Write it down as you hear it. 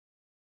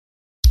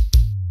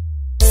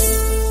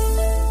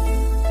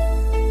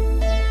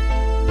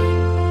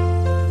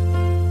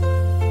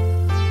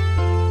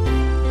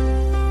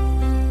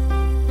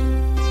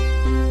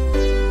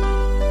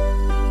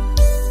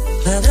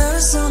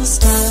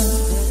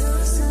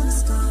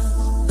misunderstood,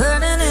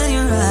 burning in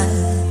your eyes.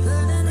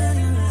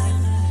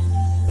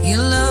 You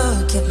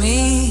look at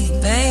me,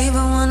 babe,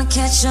 I wanna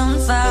catch on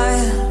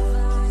fire.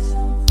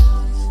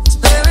 It's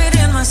buried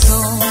in my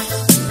soul,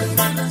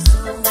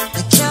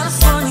 the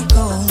California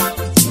gold.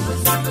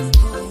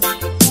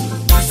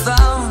 You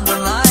found the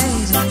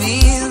light in me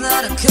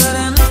that I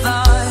couldn't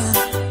find.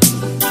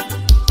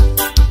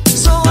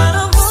 So when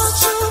I want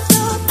you,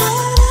 thought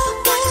that I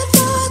wait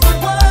for the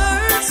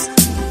words.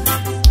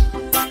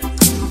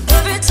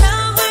 Every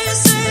time we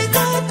say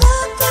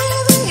goodbye,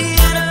 baby,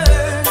 it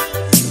hurts.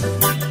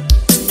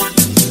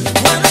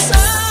 When the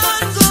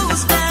sun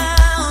goes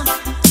down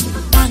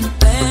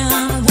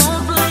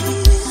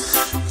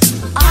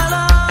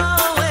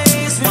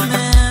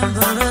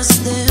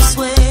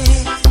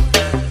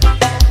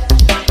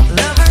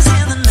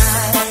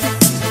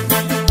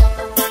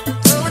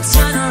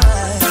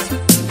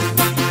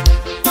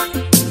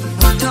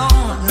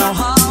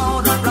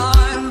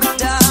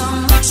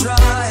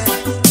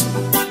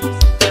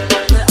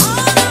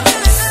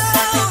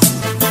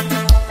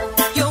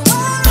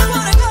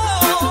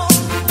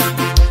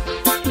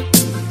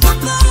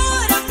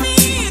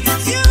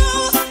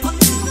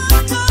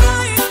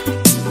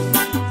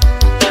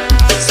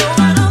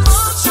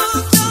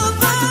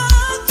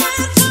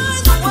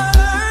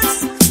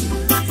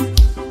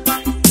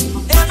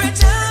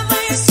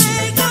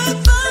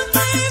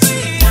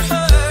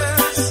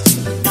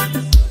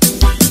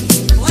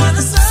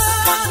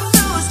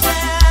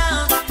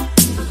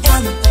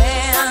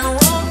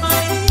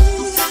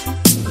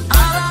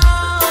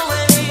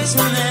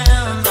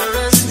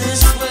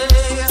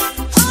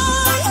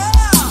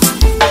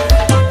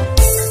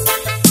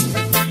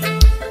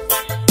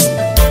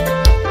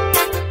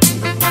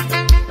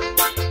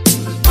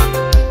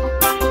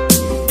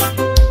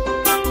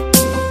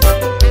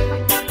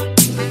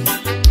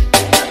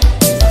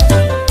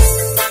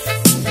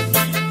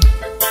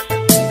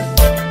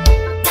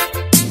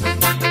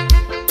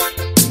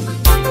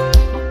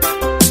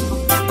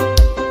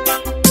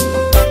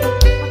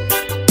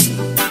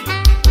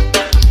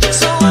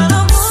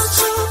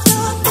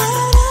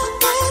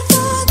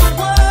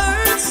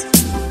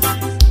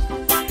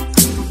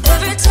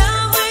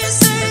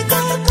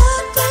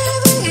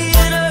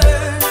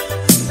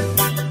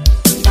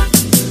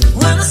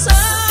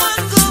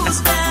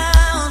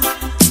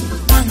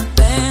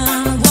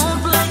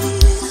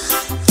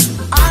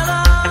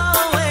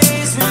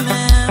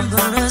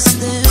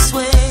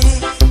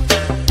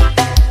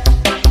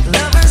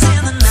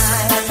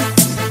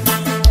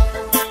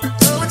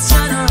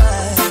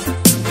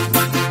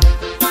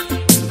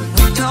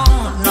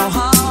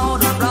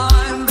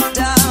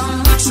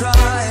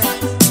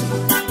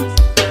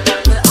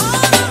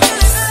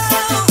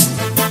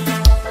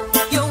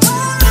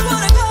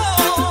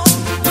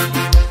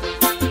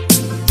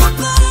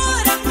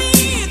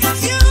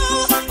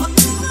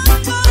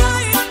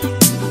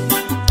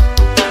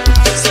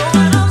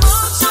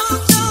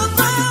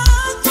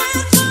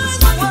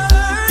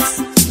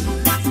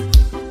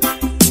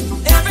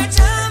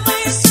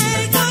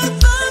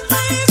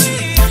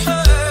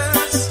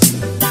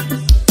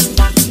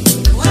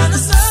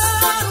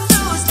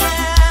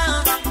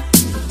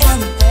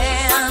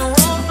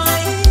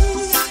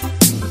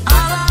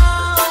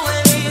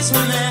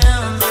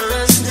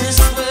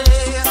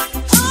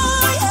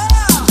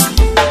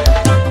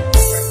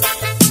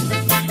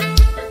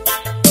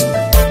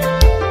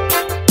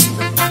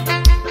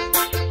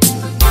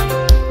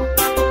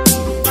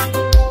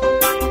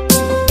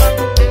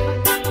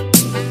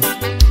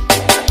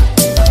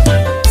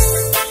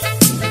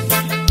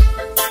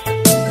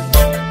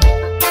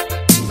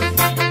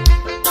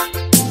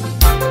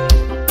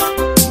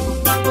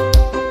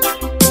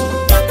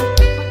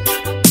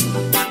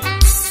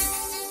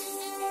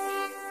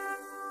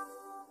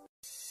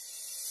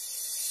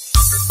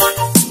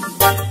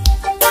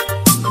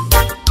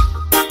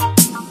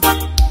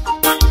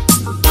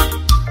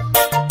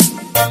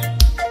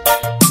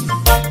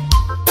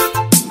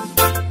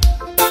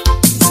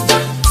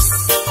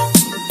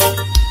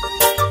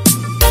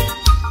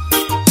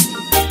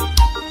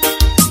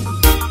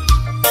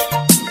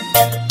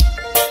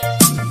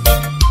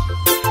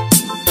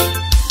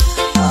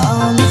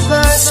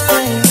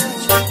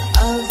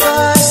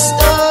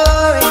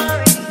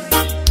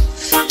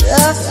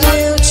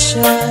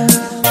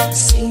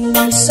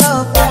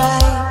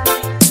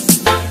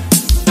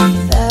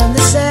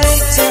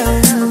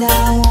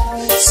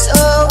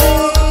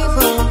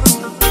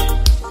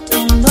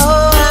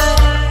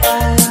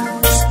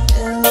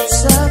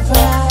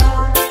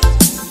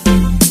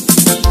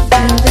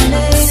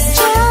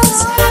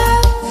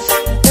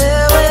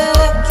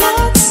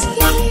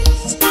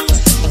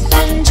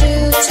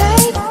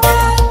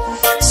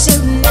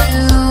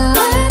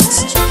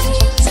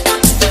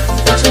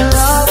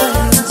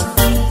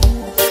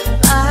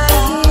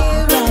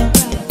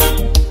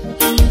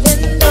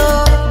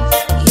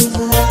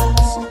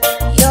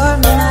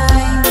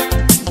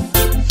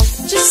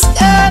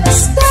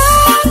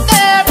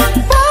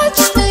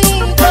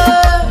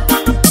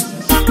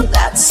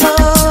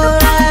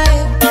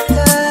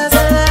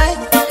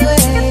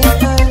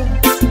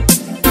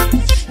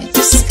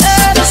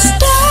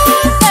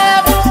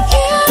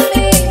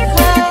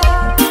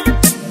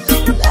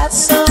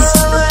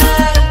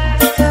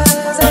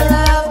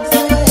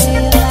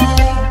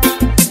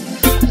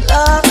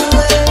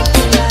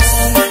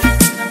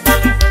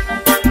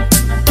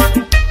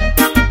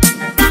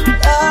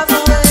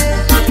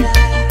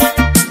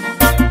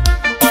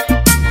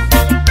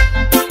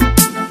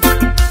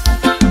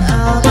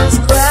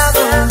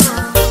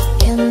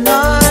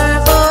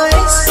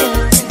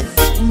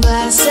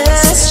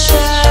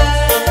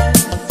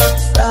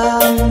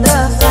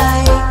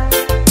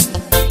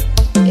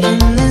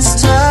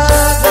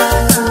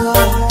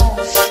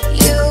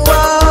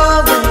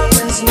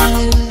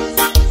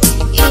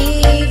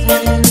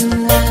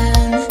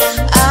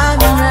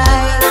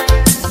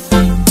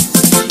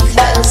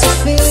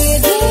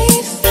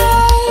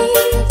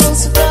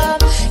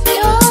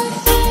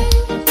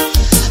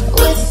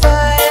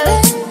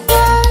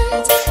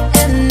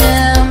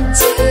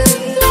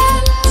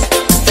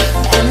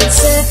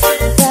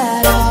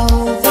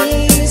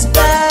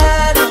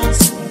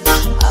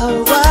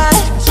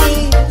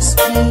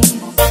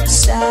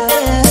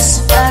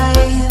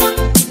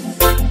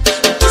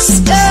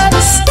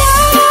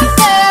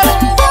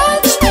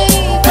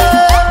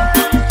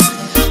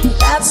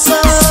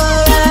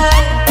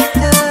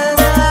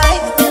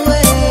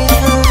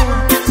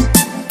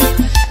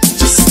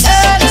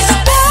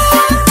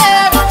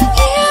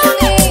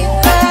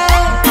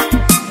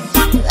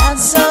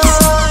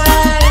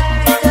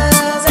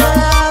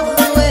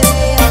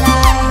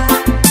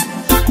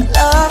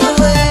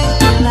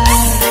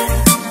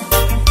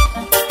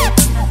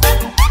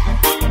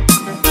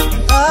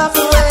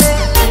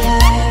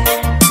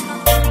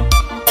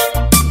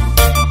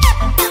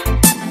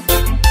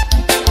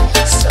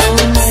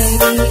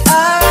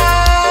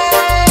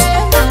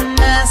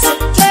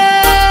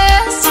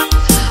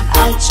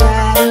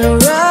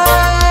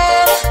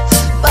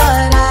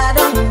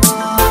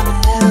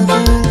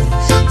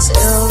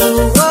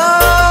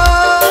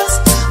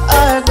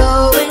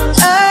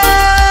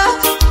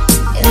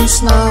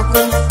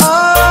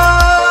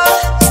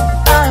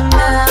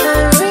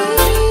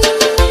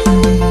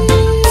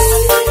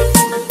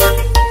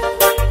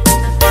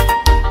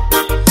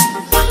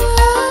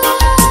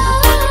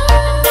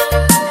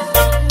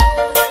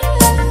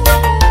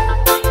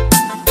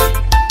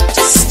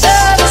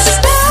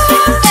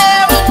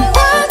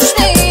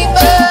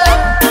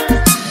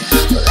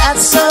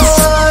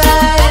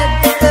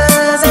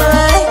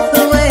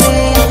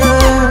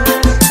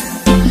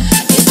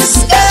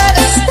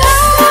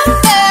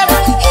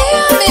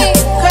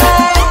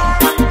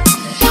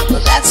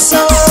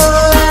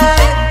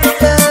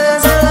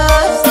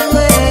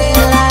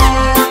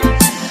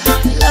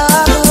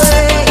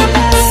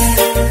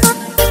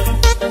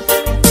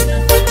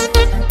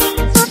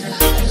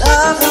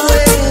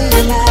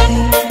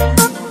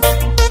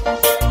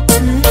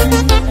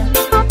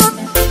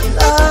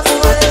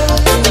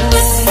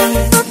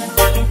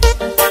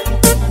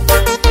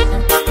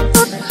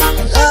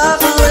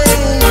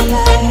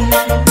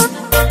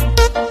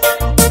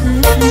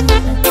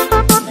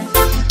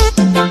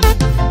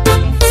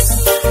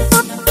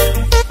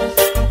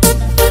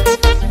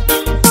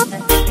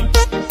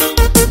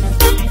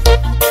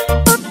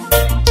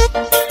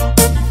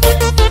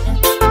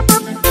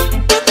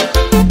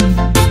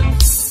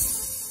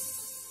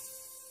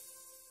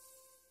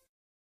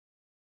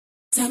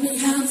Tell me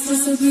how I'm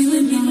supposed to be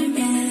with you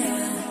now.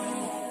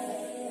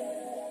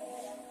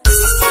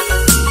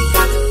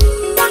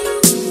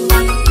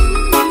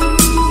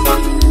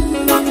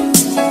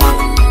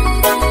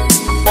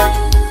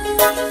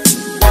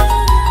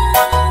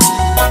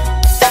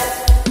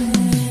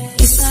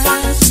 If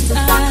I should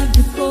die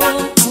before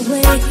I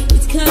wake,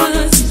 it's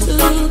 'cause you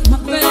took my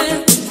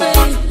breath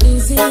away.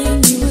 Losing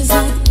you is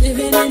like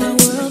living in a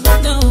world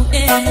with no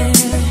air.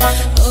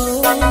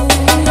 Oh, I'm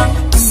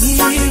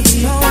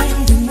here alone.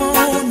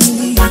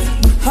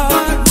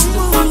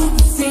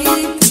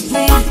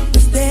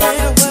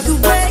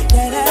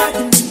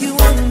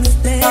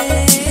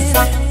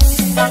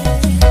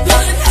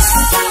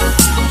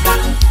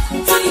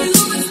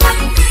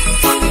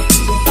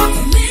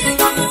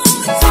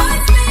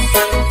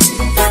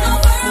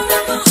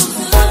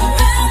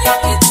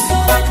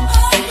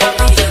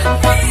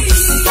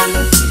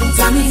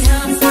 Tell me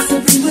how I'm supposed to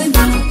be with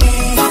no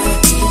air.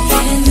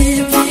 Can't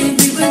live, can't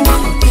breathe with no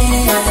air.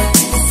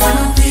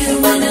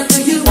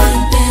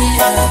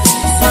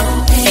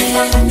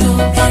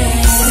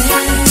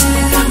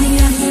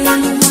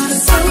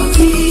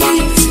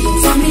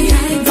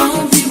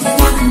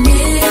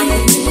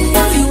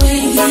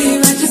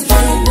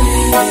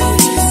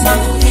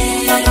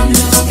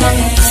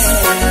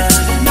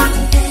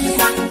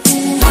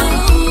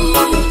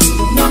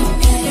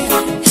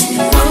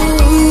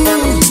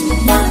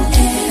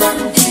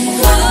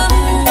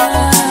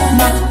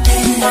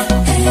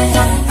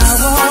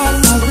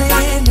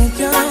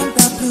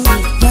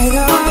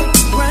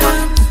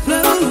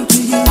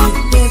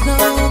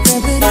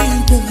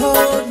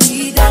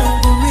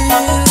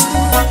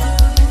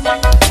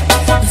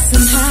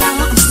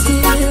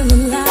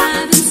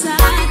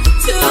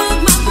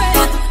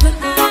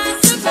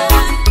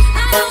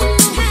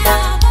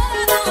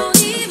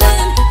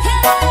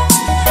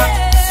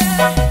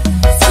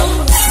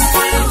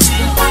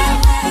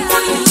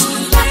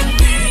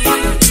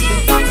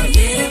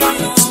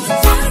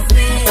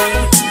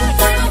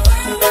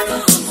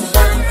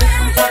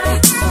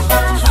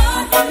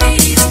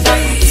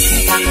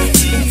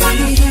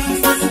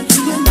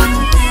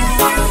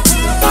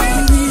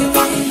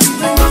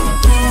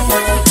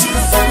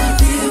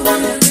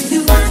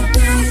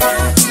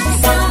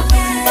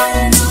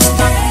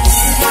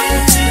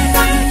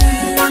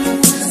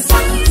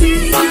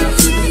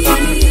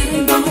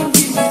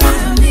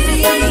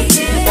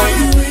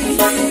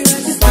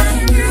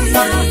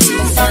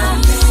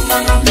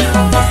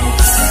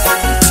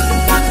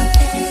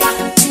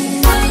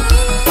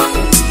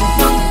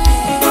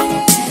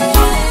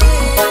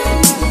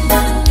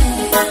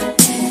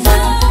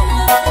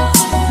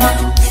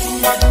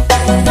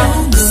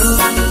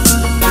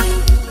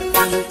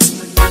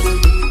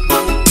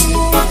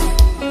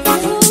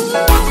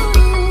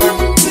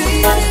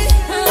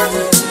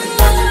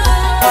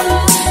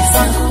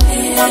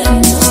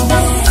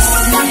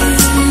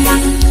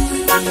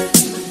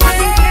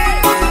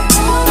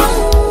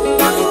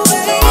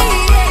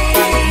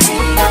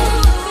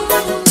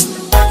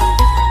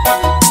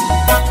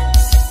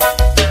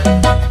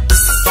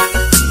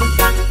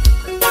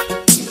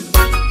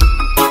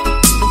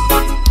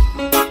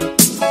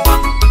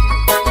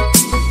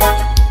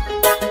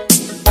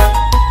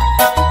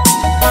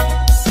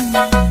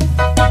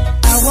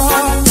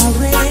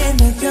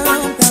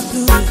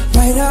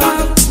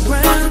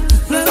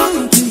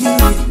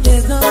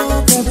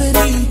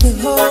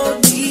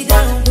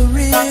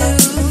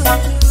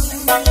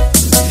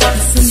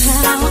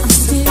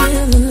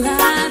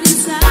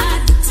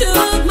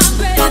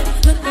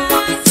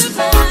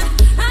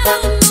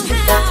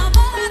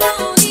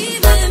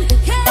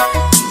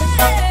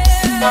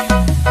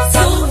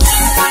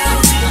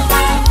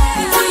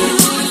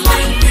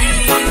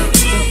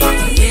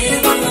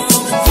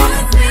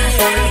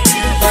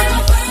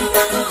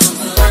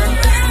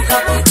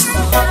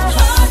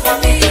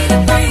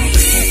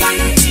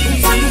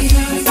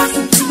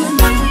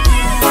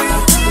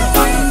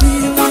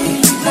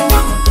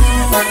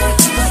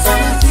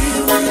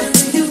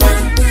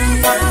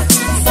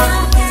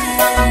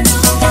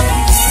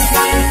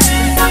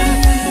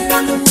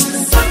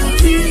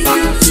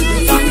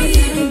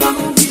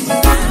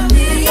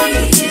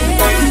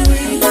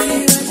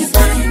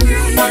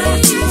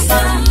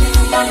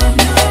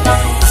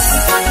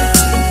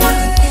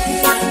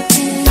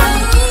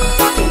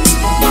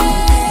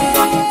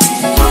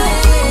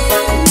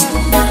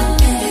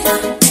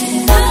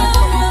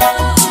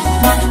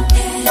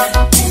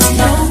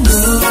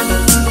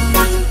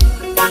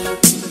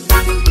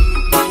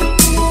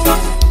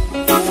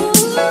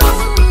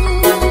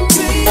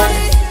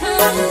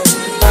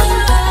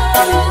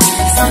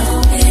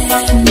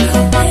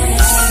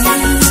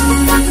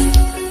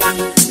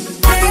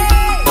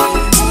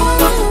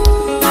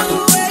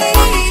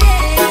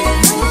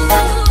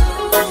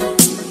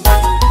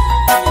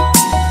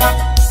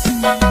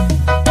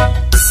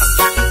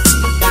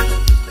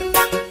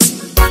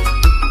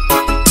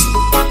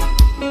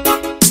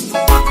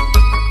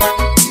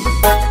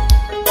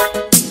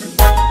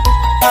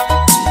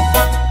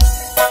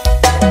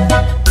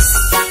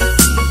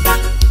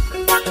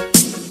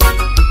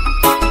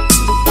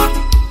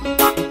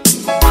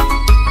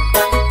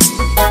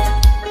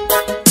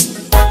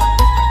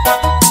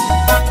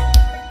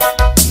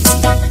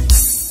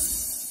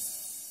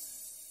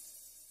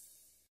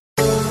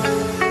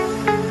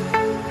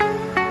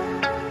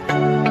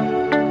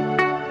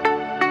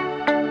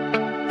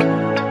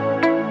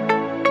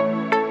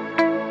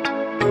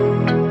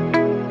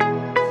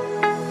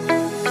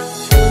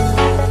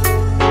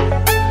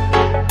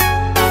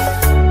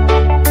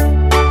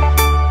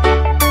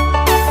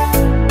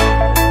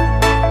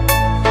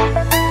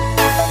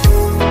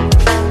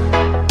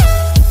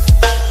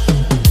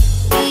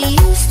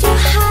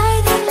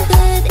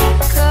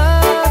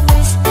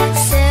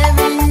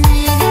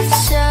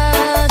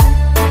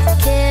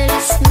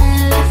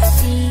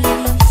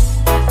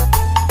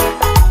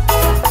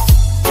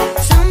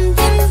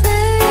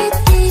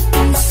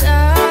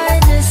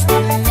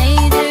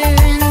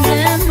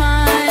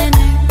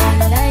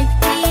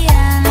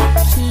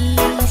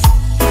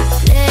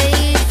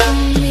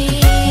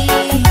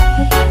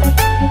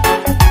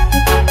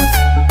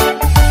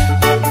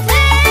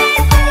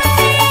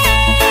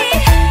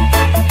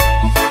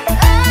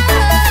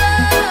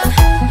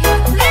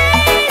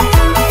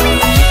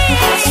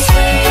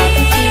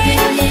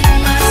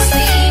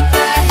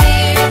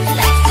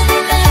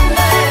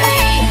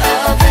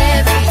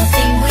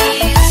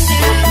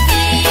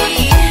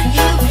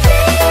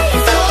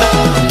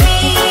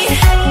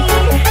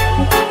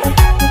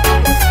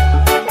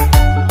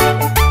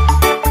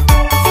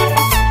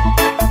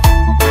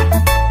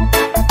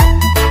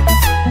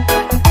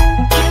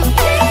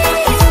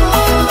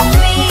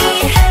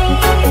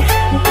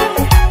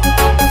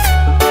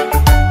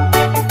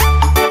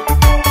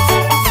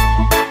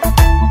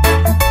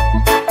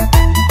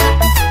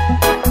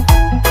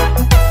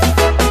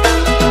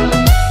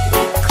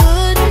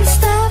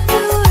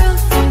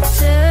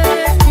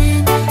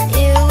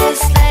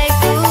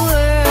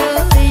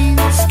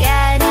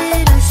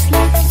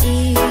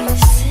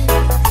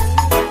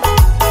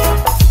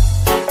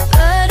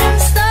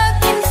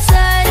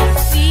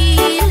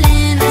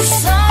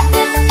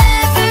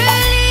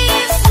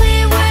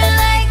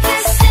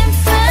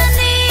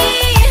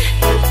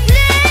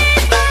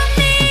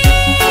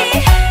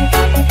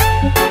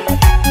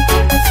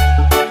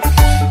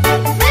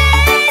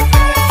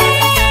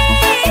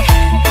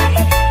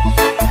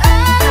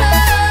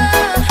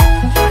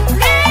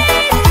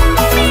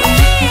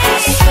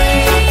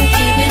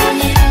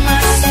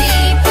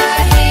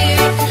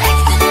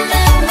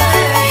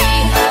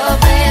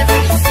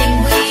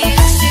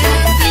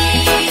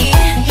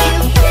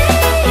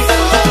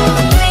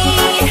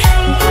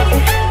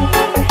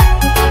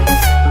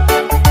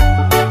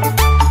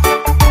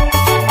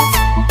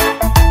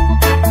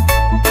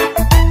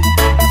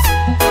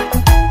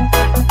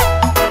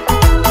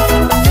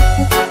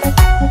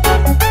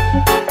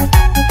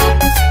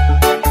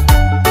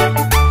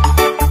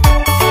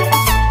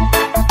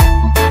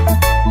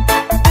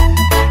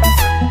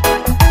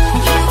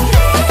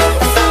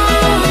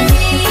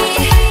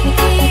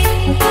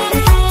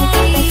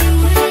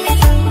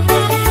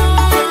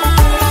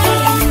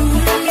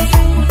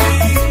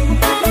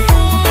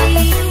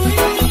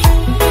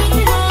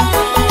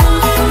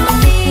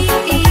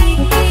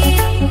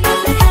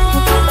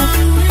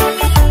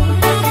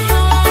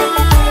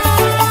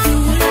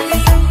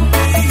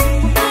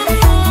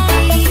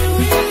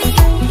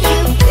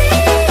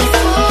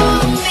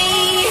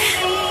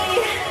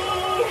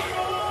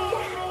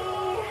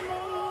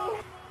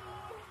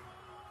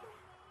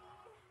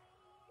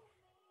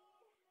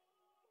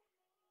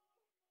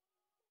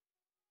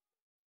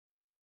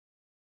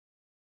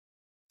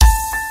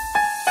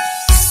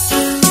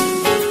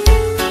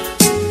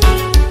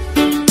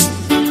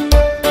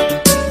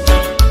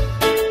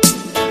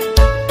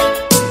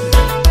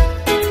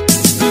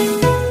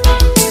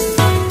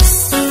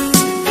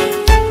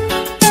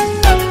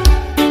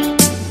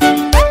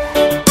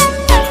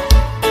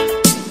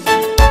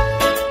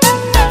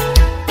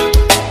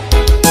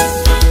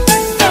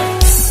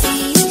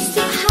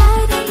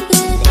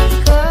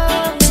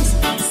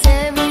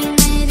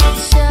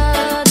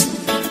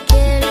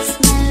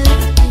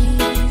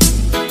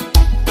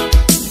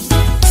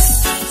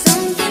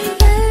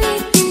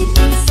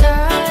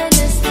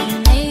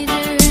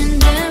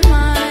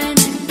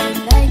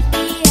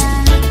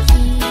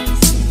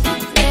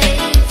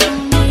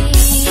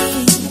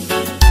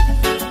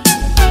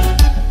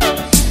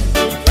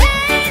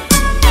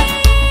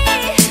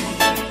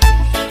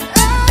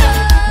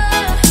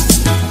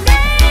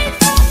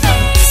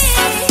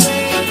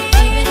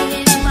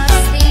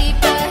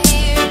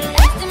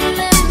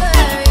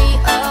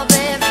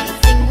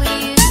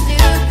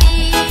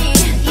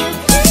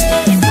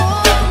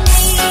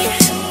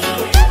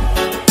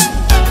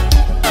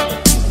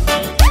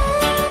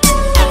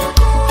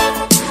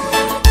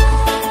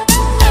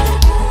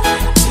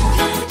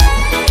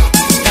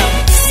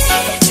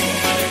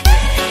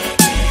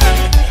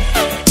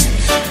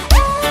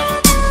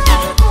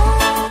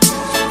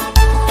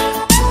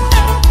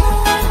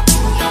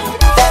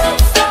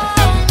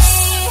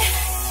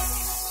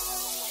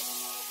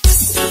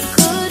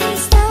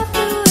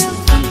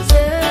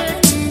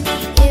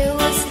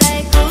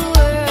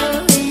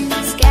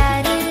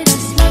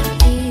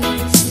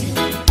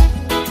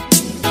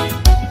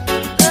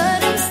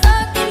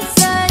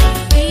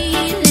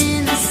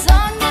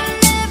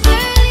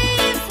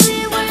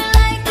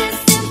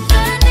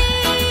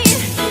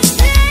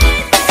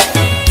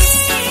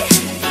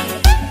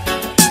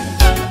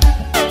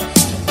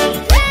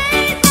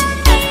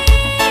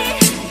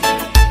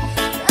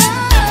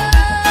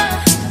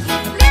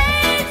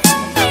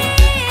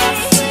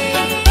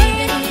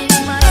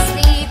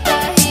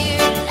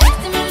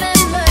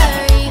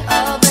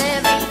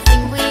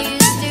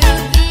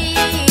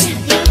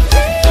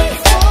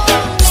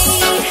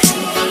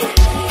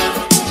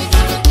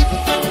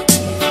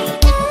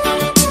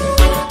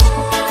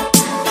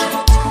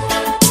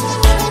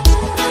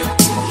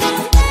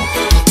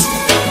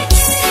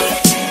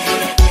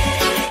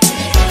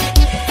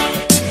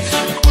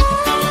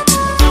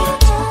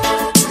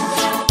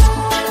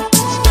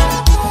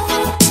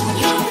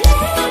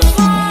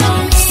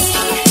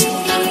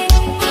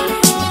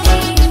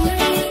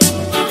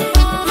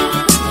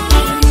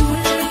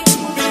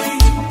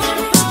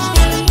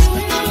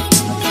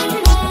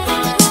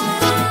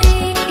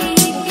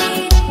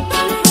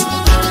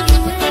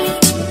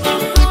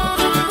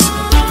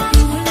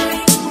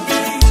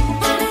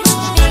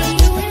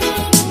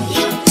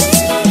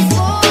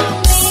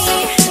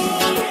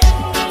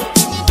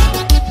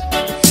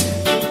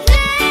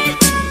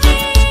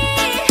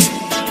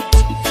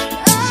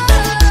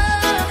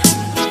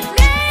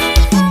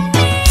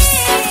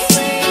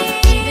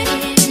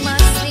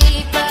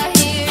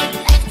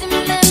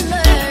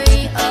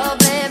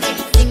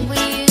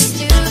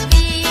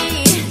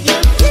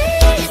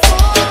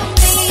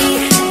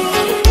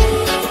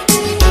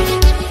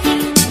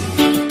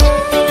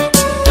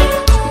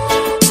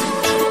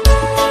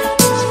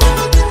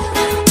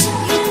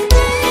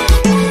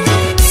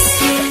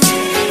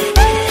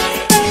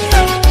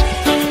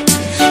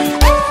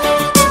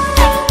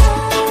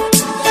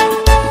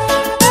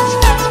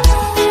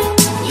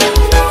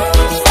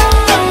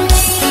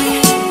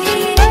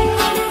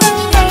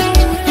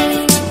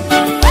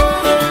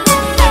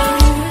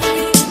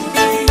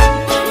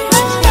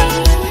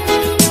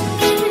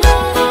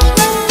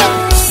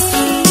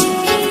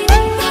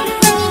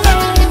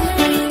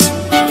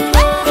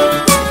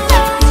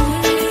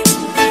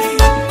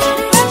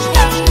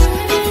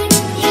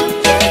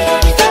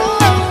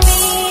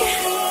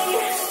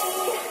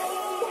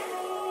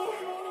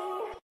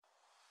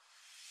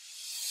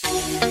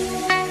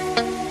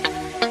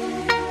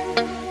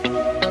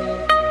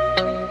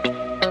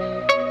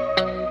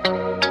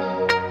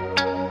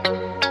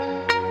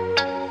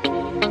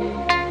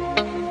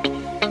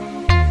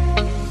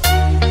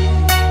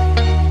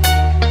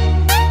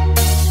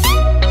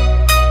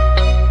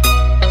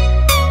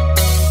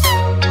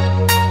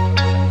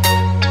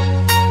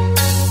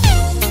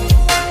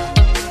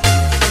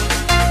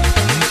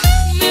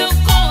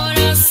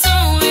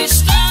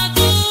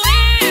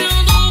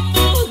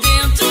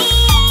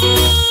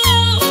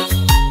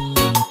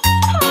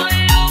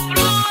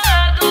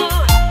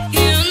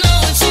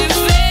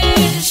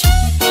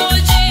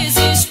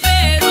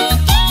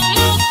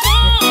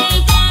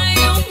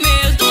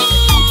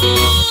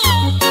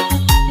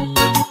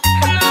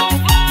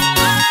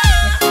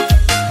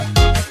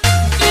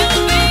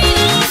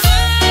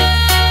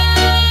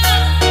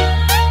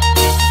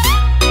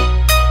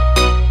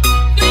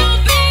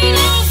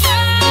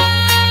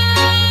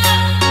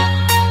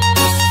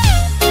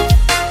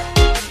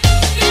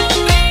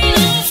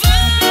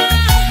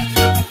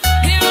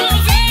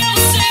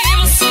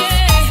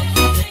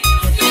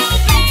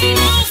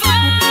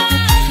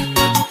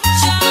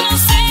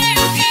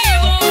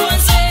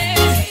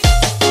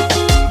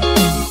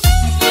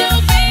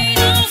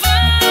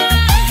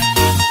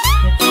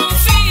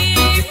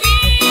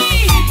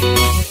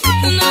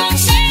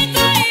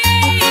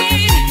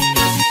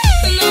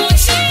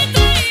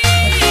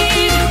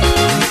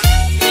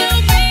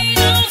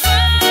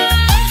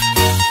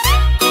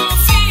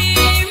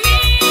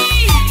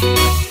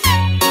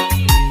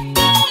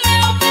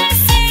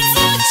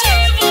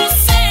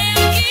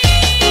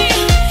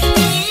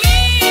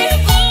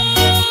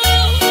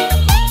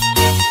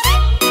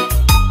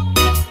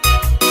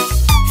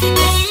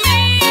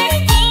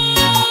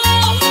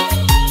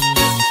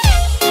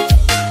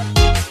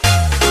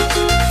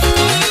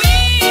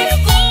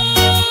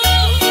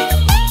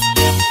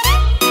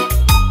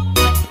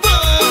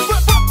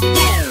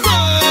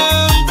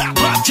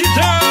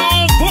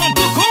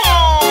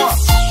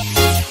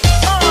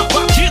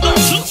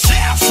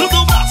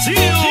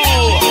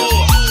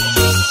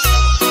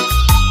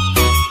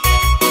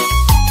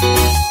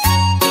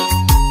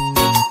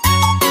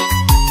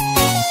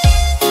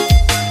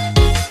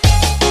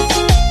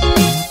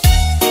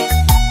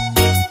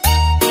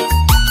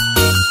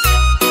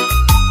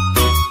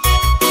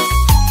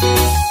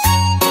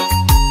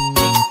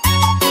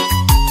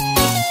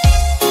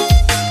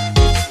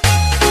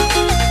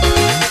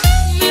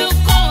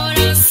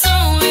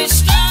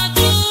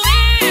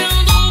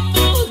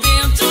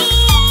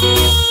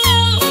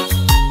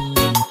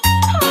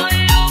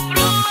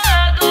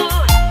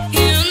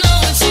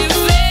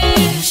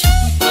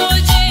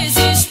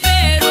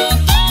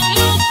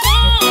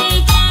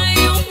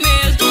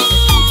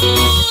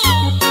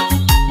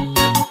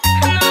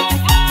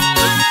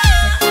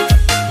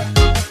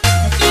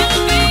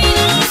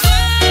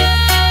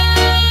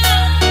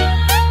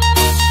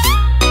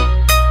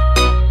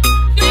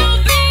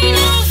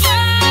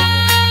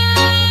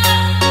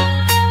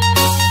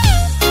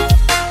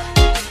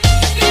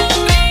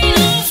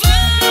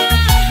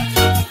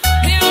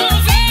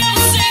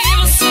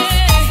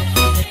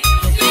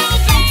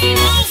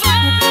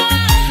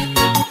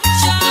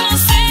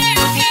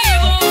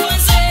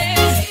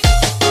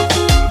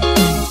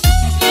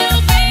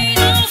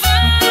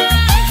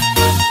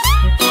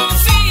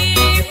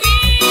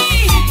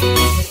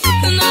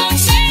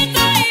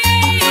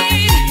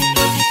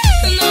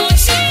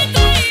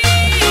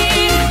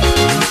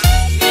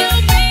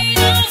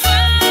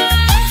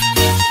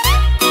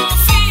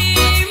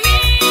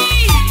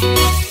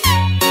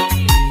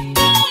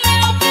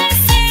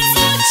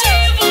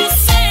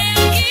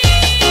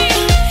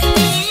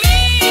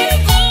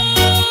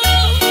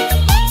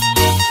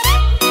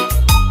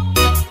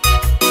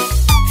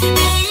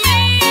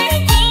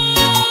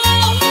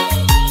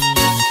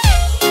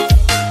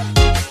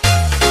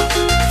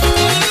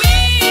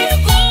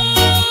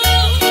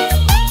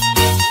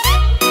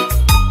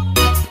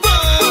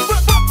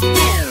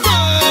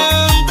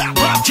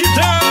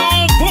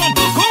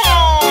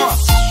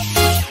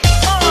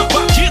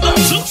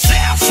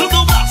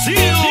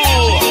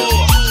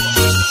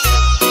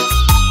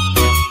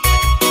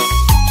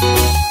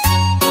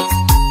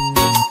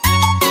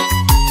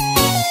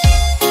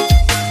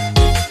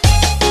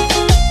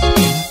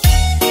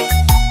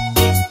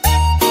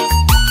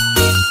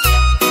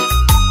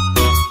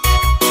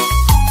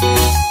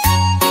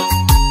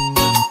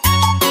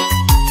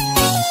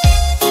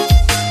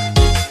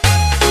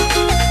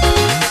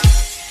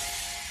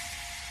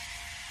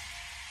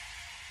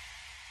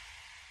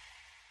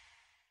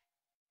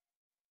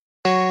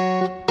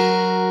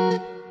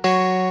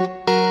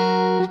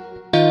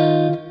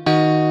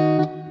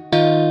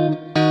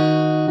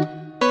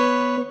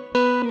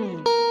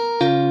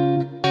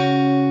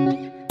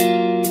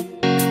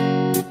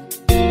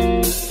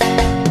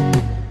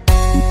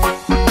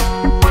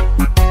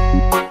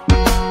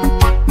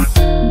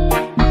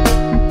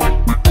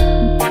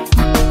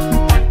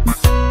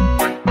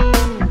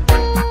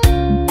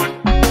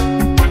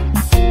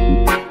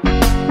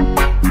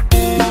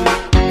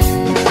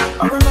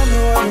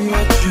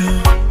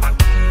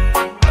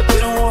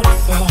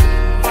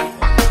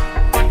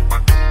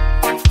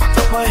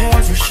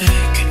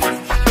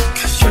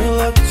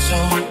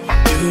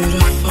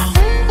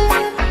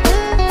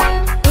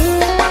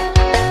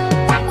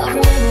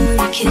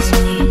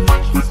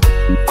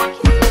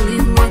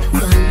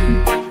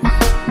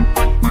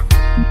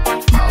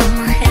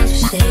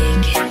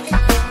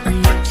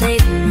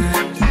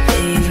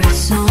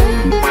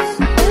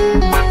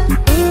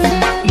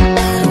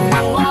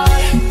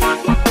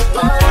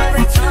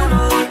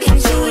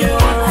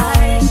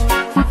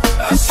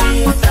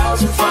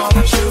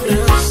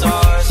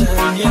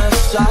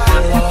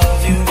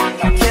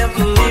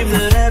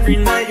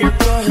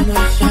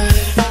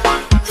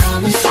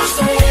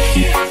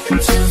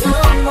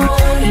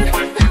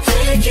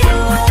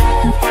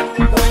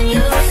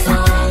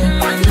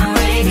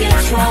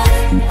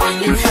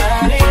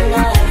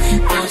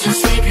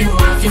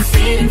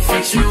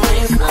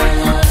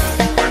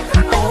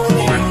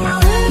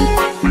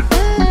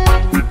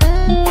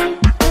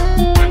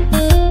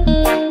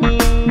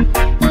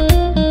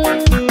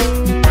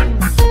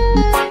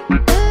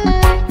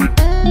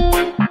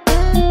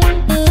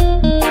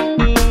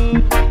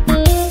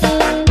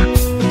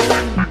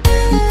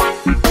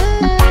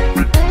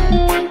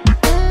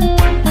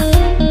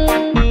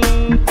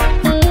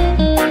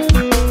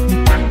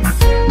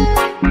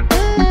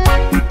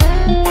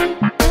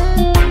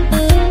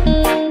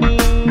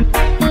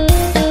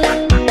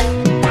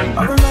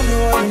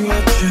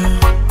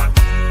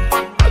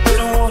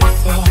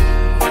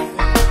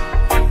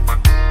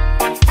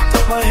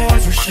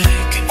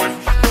 shaking,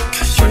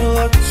 'cause you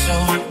look so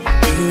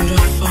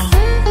beautiful.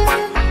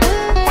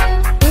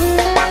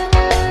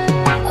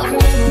 I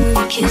love when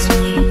you kiss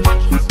me.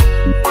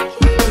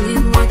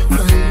 You make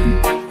fun.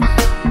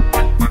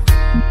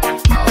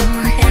 All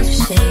my hands are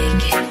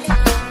shaking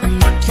when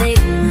you play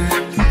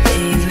my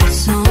favorite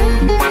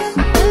song. I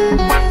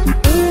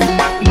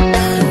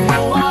don't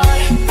know why,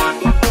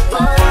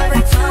 but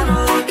every time I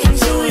look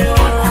into your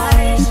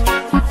eyes,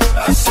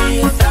 I see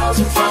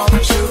 1,000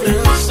 falling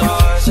shooting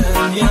stars,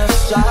 and yes,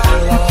 I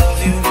love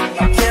you.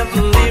 I can't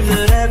believe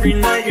that every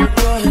night you're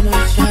going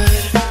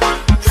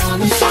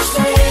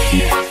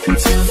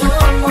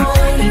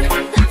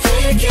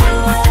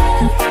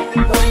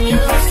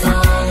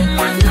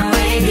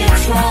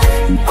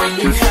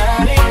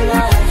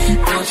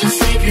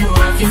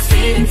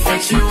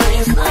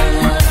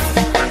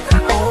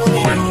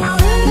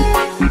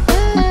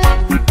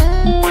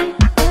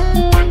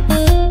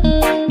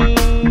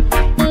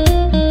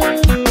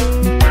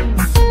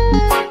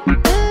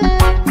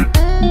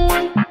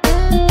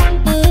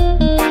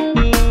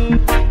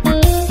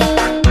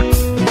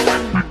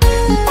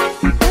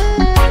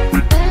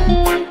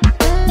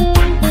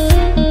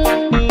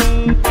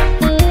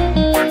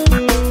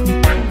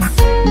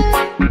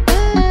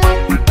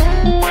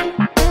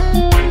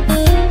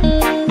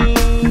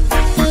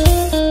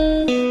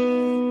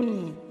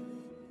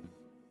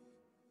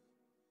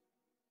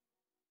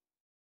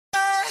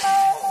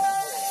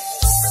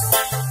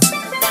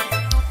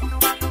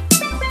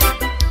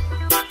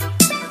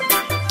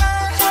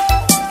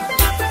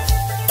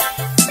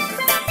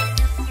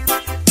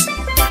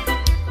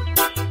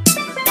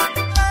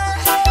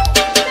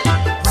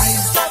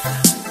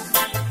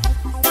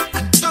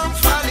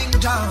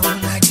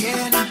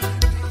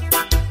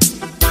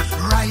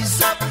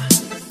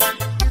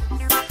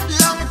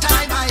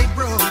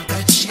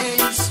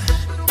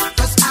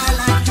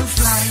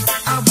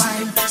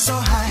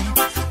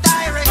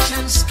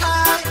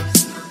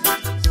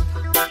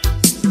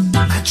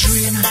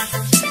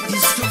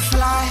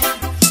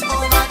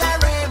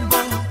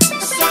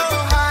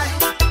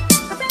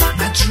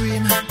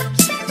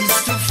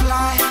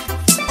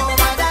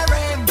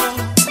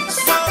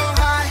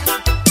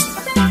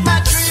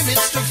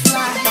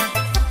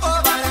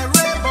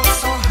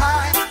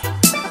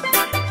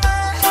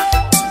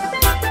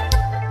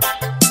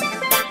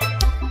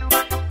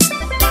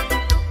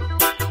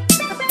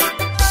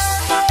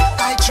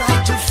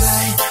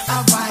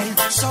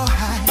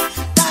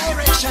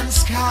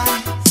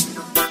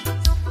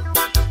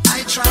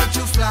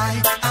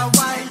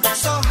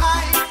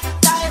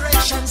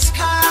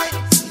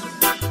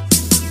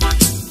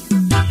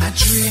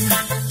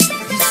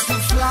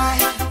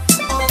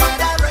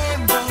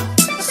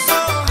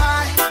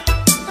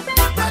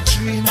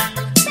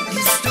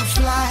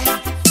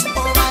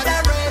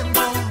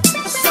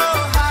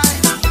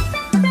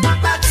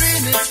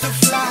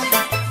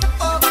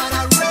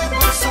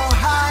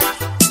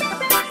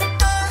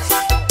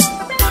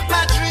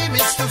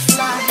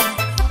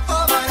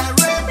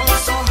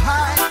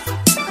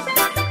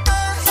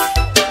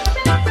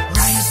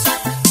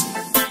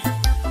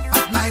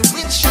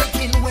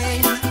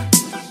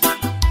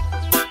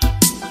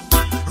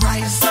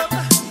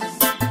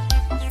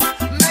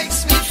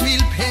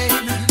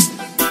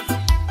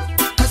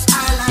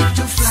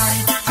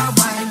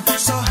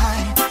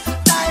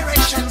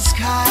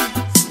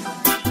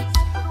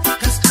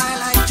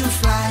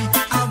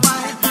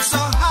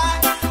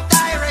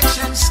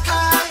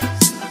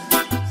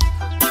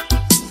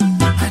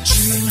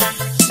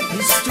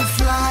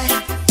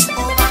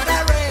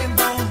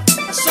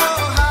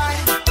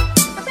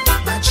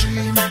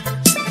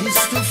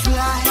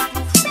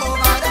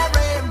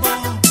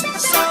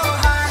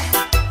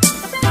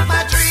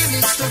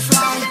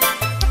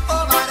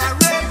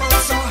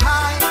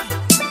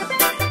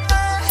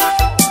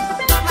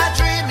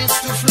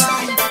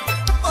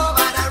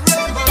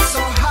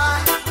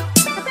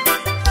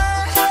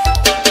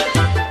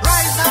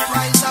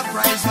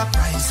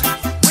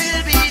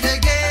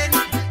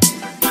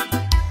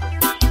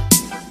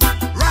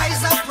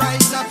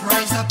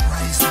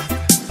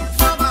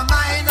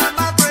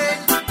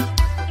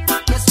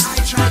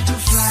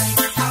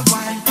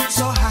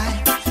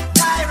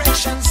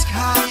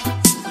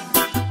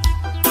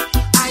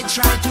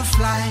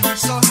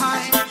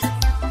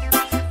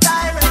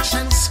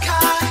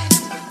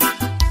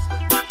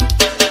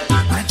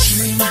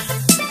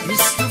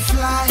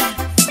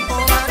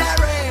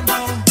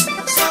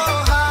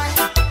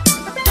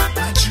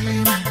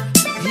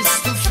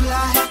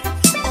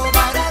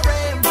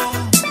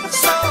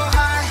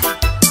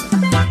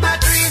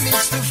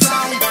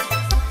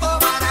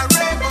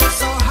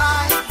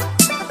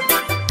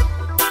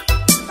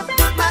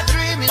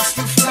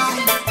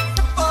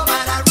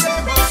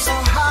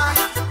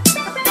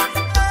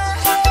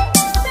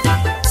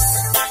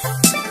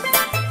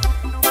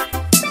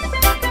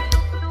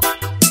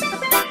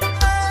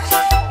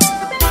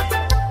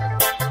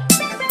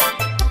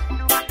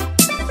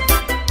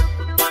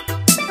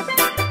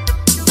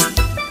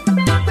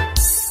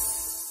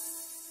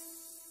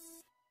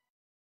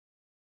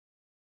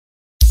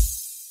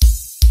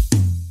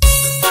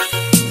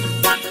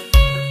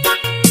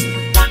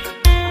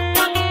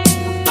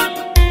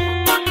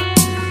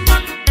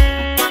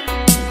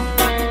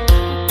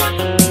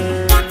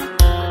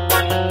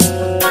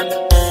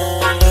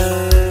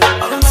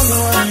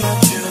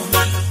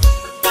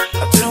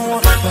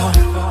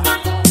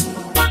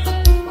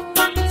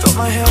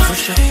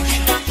never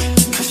shake,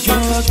 'cause you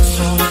look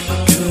so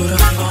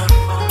beautiful.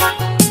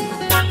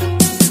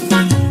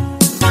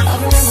 I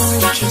remember when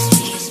you kissed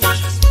me,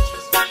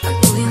 I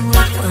knew you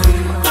would run.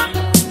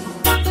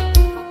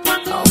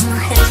 All my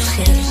hips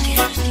hit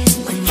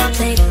when you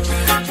played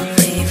my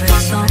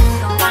favorite song.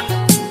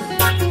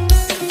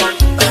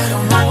 I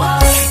don't know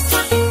why,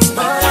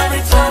 but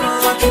every time I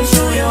look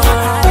into your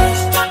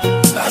eyes,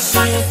 I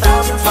see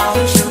 1,000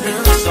 falling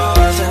shooting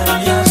stars.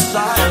 And yes,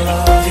 I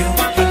love you.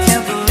 I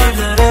can't believe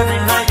that every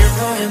night you're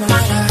by my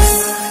side.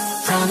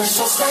 Promise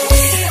I'll stay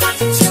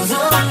till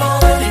the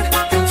morning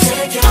and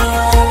take you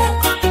out.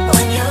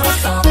 When you're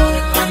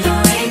falling, when the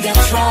rain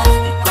gets rough,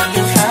 when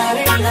you've had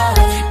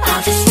enough,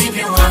 I'll just sweep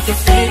you off your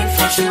feet and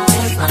fix you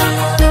with my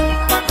love.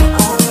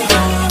 Only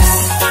love,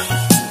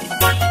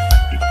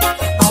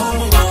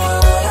 only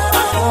love.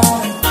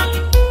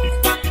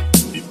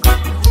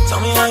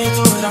 Tell me how you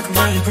do it, I can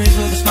barely breathe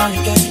with the smile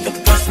you get. You get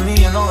the best of me,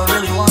 and all I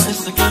really want is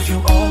to give you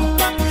all.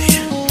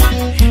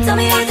 Tell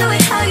me how you do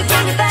it, how you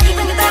bring me back, you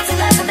bring me back to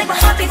life and make my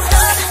heart beat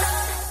stop.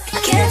 I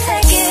can't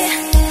take it,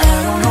 I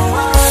don't know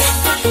why,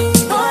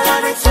 but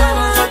every time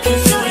I look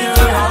into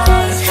your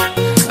eyes,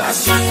 I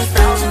see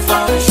 1,000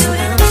 falling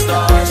shooting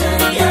stars.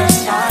 And yes,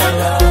 I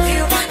love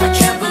you. I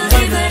can't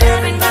believe that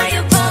every night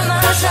you're by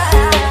my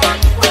side.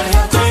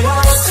 Buenos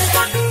días,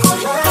 con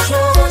las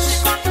noches,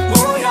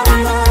 voy a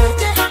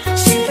amarte.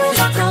 Si ves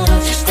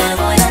noches te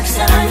voy a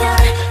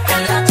extrañar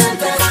en la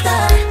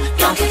tempestad,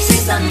 y aunque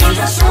existan mil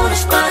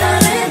razones para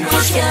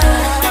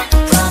renunciar,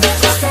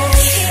 promise I'll stay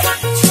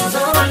till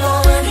the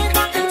morning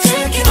and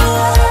take you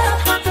up.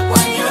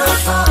 When you're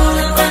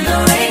falling, when the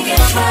rain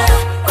gets rough,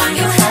 when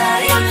you've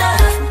had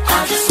enough,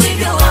 I'll just sweep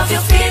you off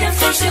your feet and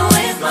fix you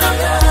with my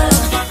love.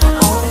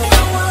 Only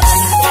the one,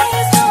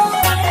 there's no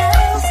one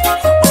else.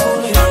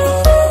 Only the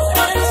one,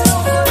 there's no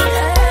one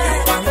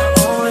else.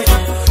 Only the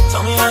one.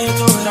 Tell me how you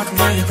do it, I can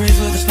barely breathe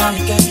with the smile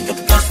you get. You get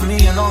the best of me,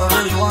 and all I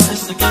really want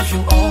is to give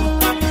you all.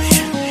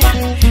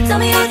 Tell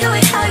me how you do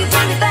it, how you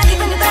bring me back, you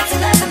bring me back to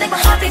life and make my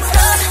heart beat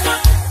stop.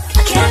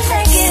 I can't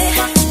take it,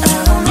 I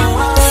don't know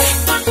why,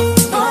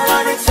 but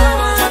every time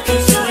I look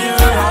into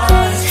your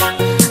eyes,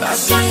 I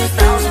see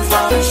 1,000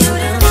 falling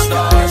shooting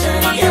stars.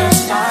 And yes,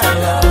 I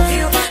love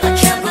you. I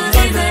can't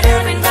believe that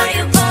every night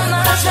you're by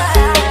my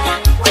side.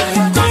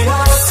 Buenos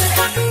días,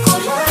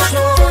 con las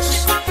noches,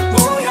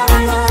 voy a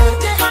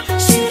amarte.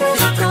 Si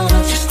ves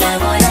noches te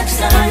voy a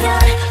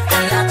extrañar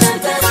en la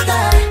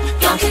tempestad,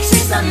 y aunque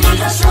existan mil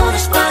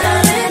razones para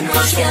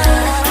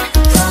renunciar,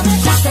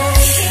 promise I'll stay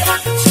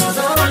till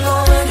the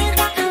morning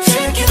and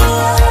take you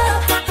up.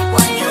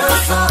 When you're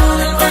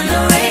falling, when the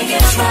rain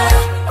gets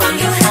rough, when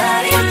you've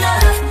had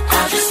enough,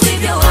 I'll just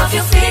sweep you off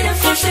your feet and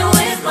fix you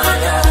with my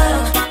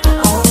love.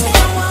 Only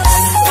the one,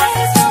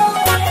 there's no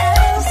one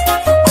else.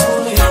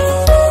 Only the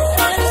one,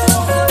 there's no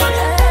one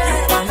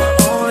else.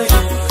 Only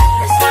the one,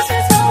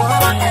 there's no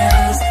one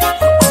else.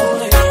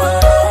 Only the one.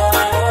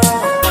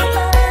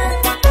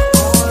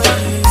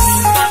 Only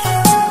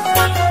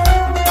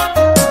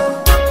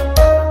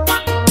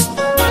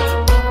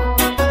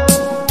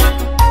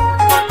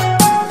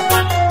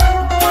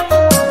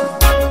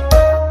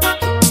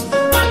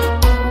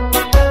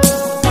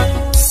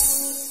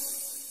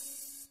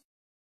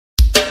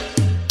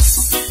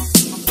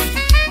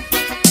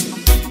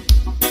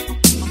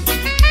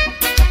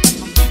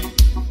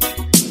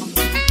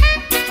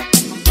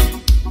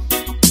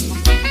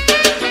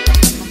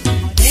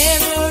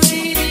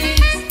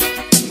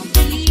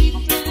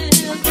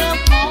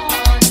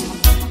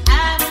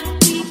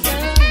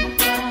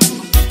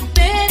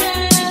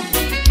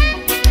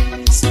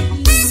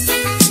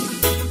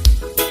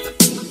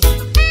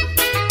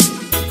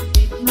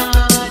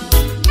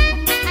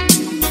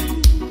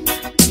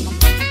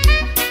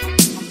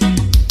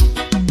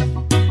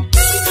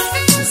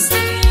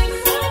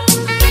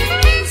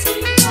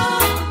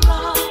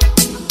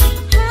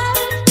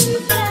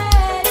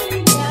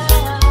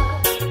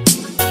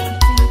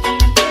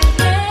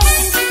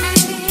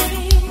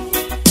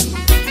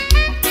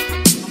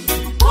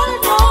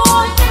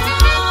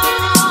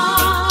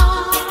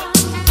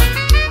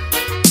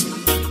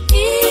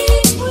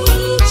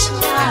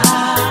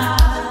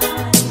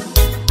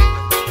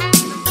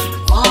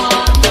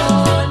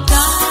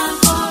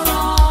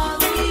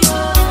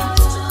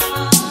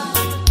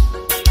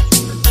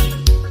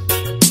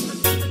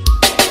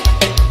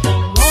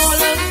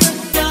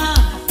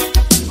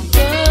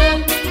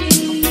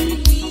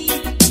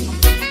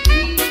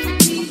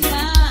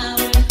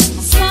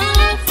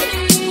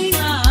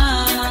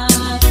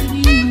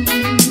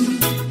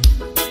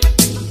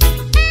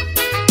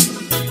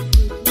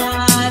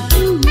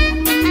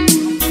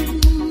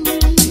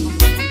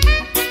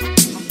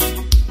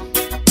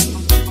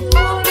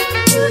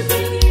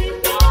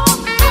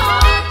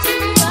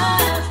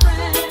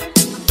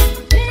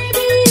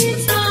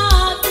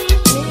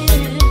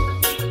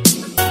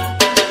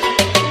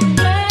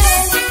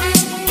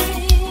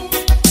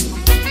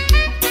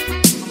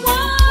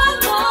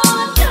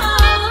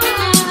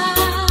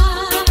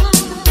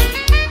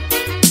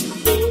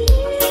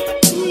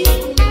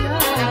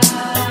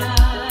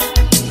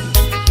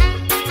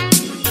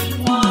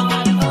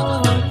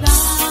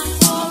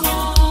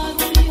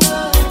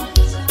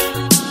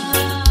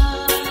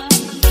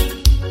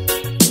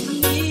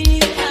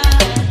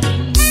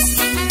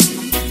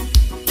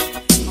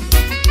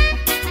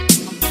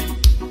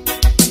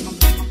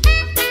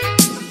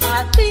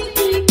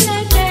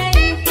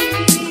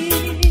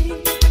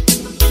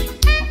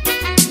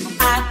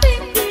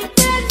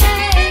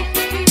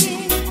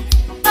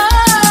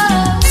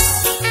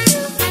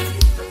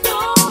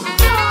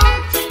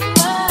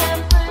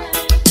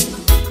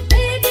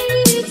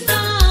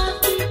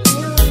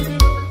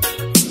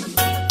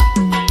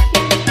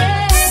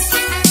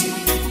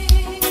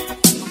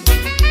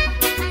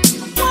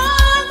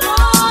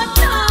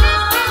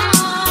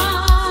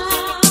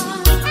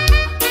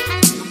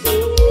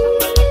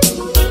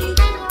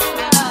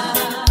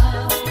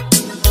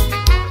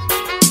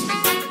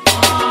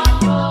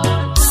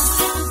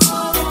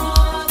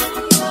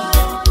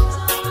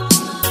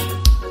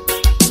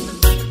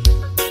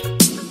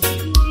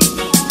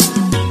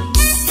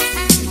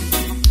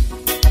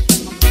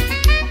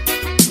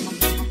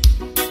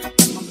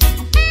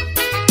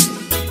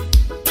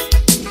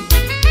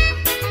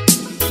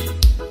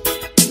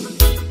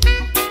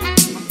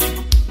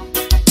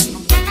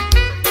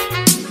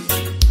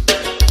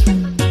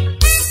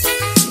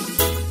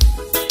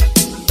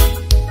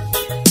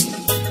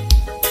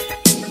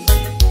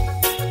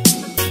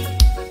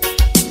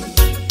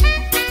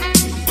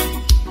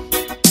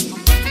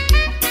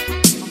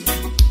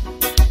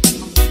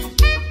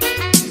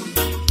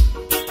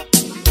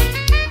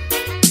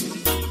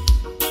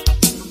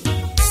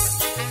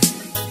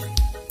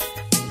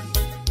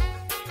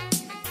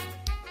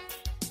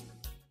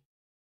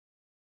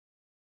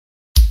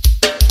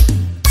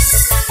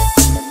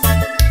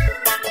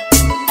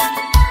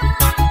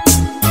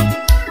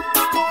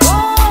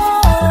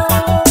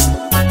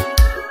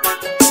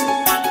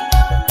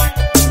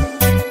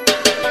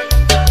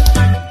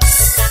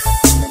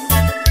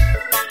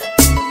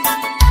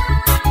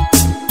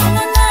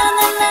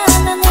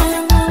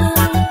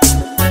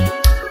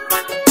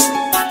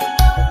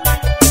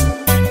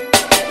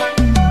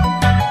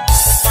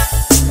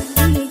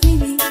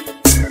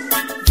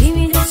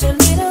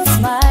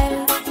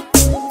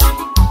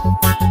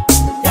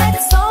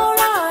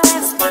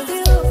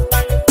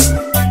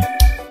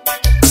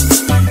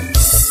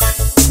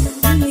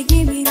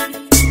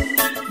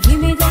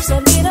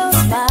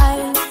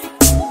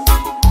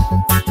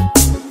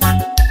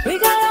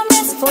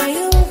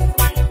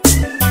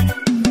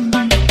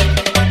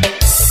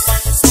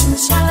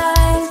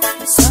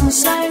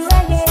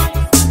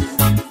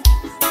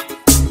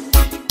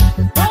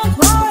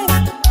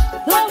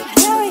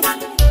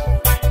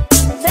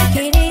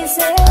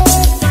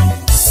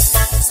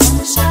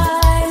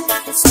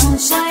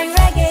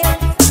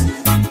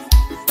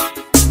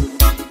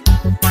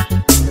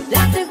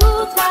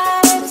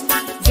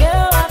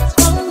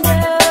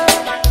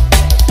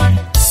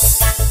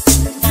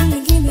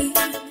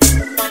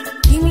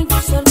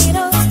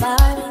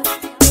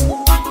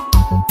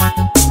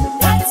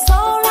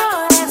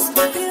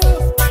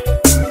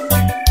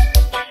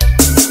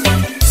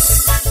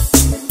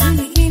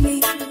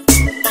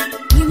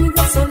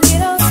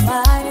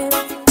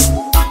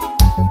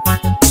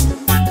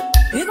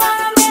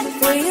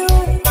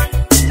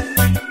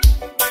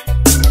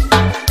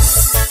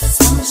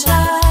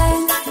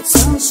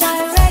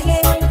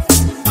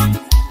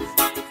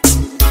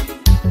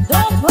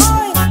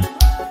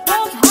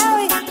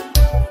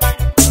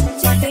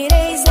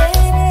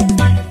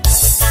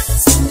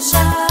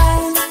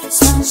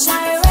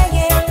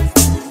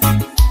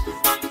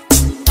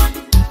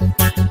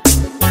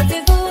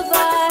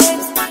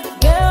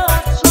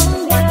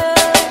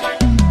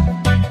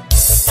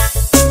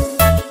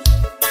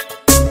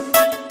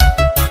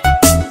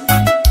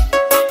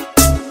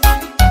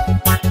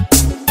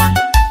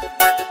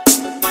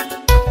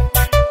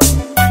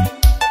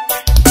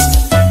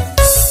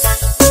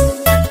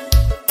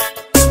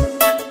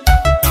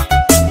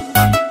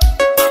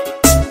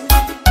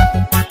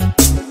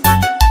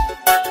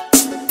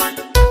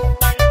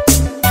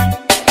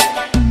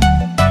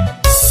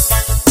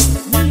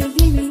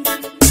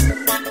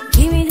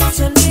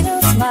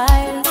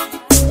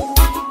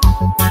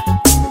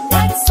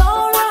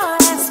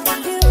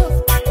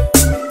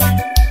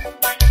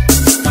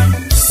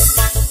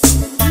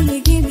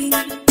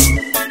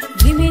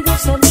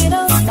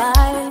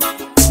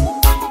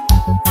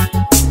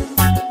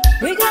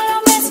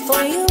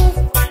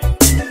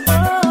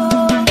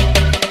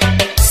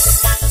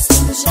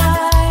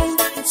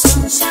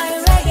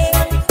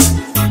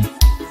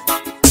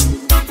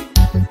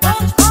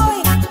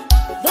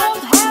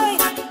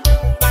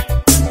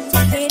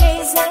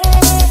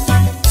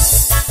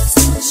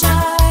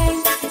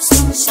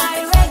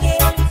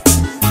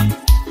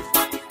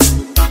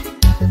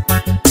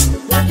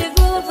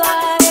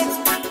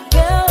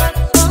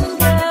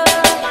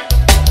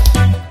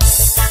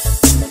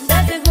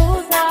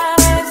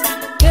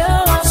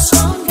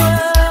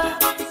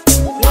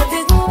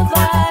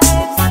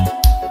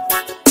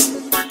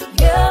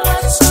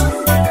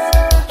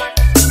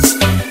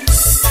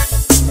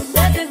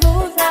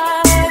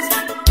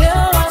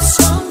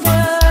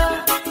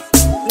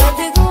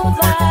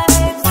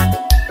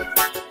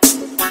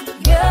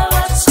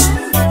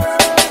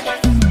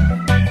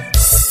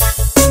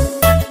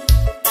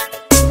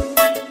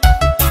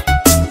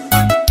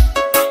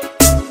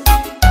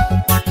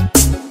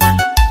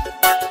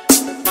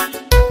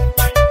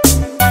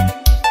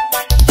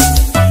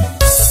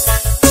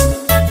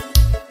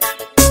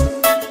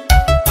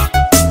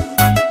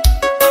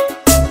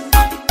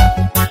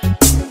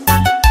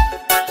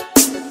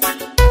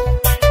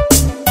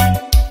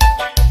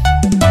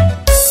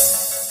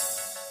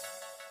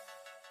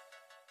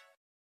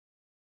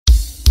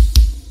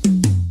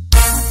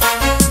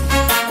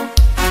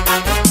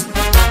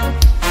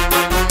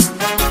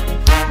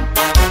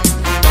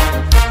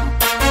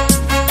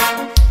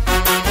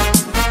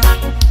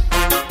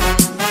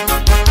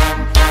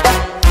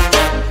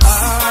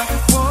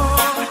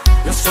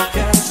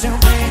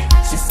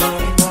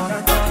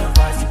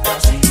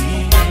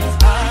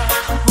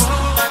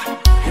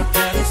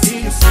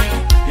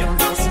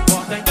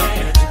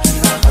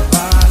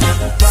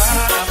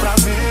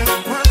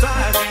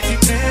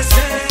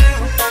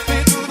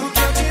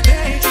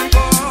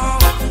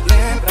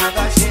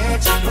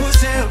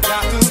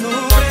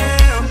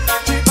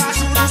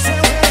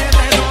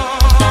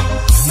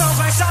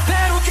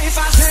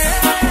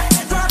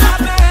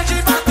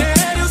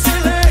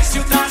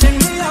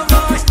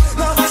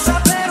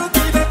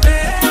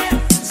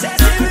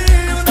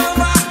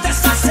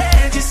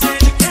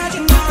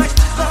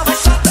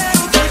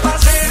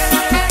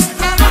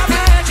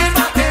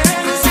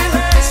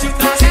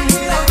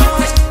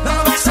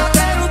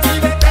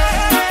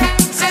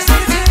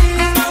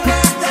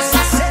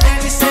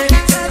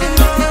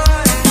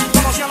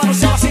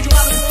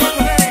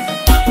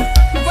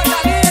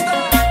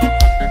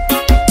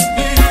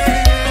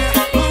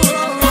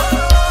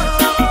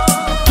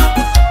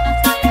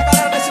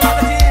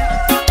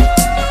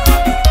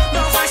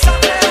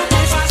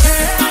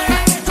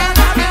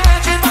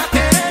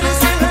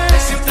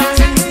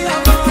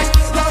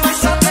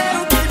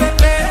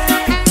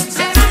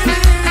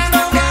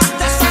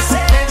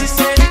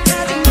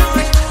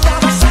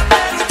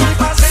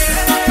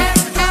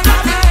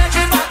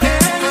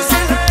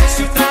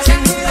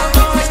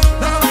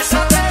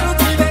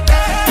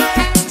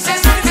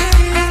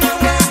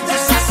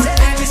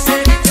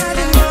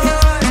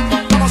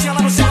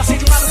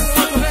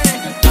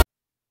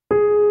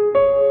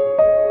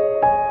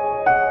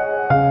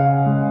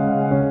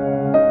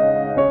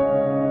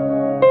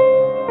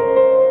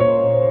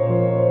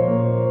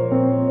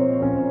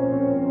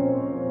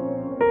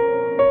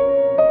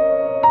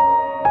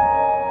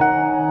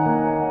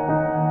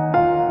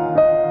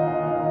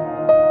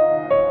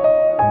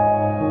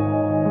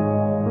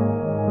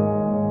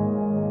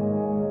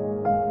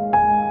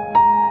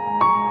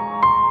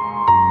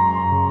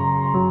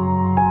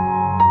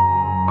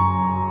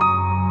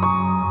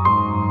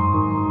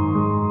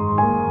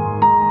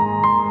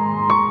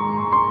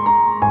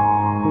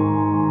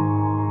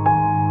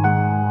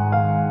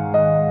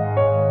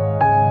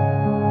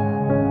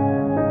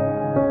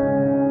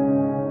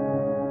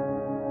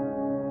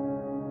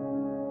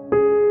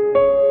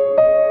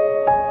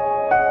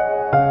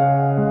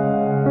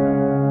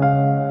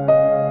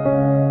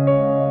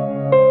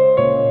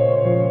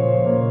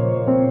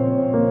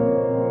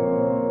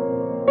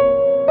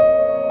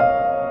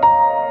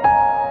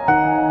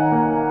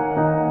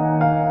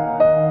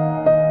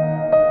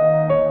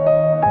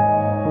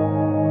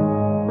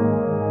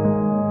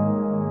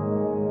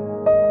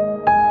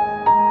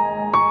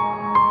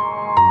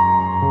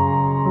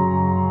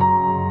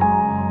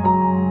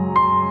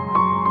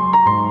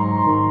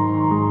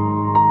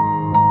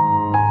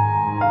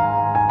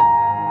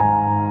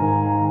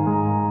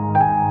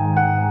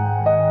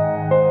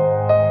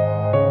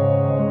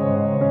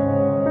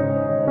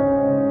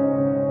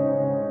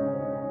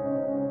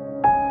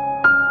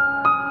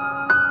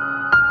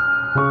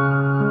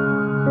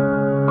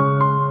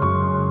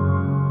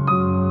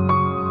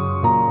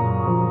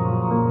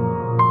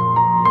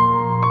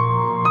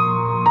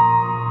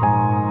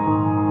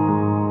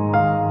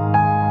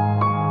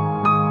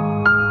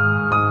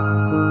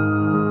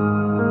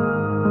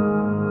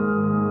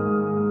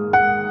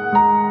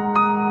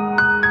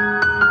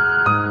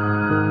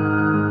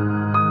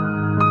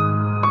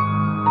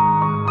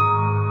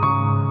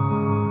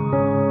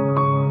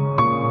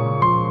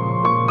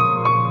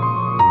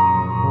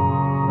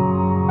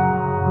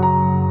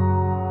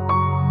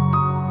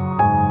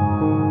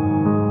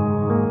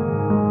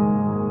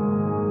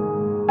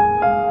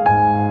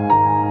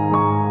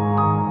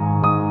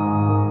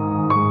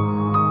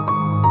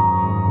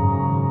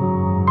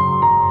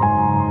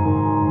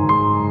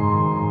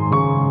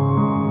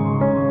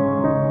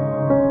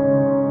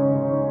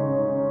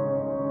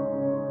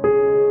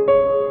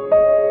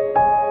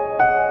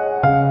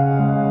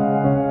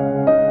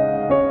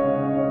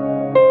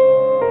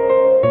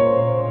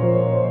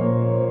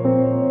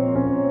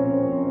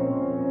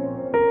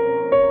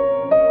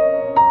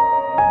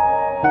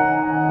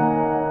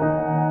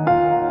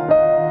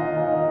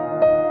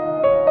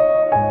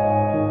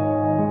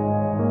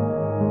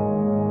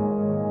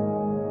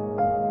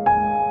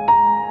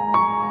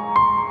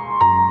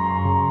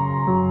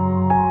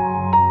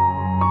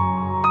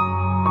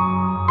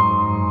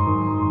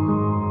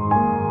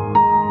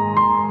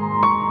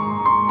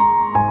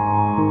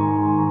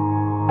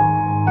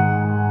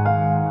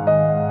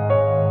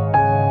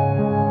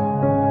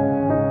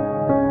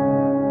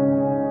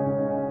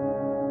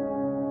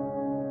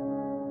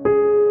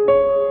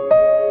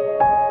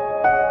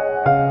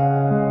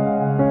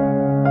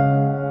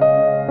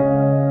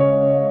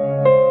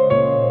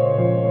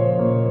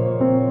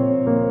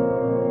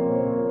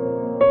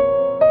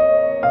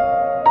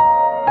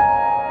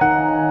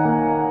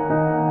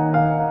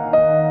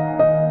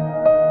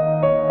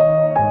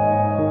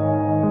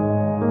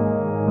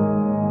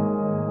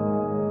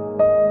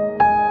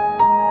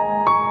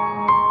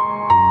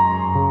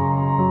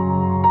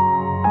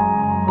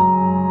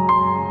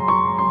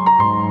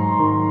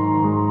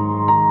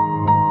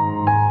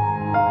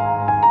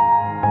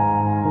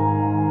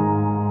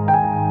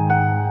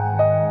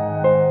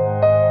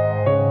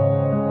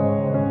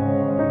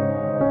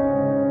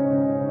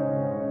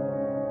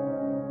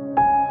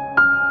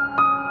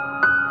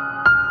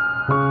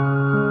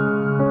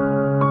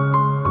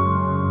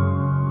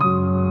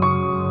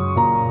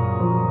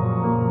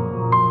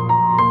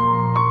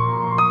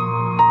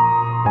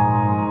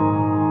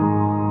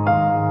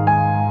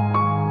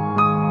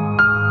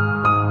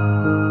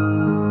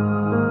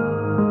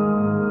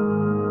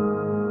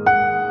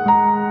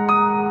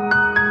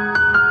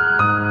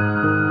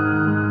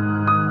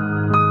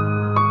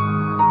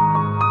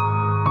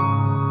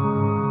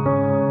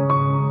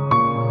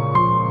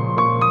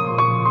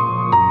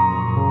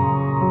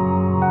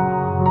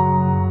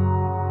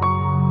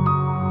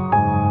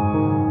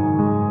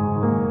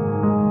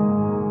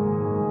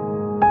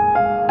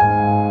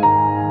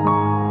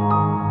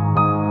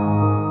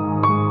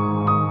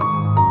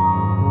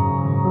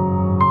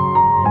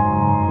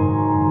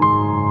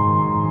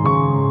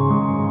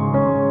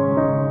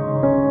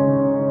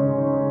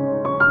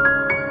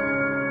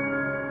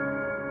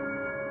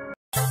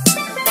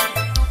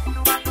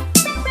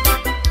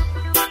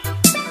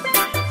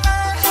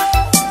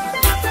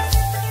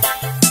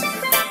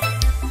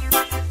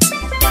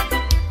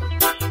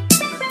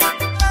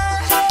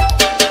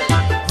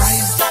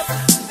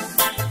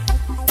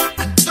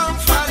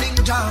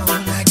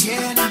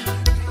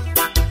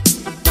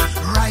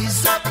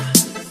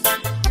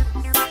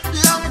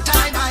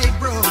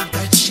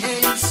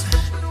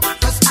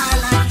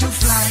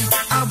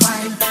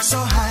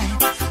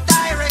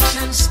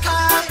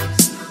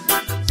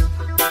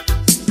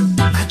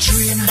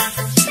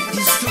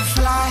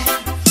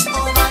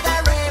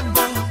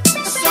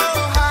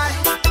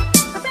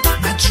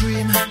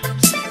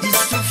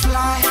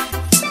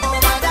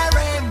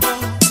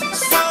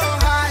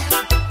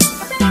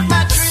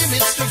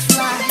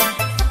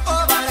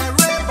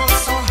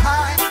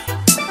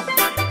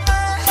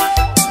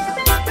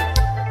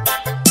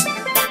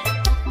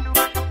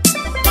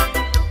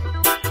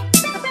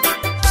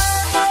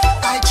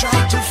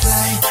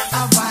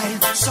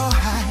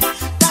high,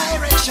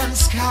 direction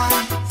sky.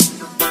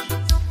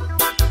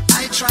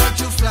 I try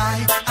to fly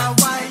a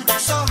while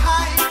so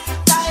high,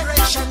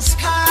 direction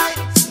sky.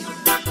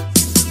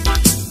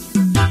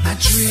 My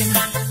dream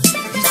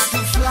is to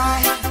fly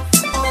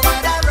over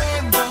the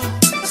rainbow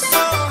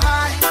so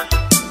high.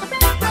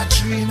 My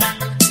dream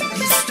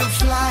is to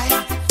fly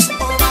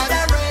over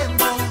the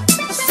rainbow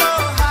so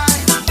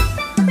high.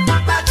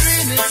 My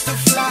dream is to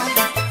fly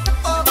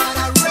over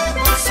the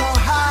rainbow so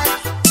high.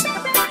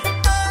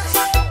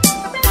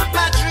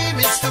 My dream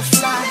is to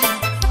fly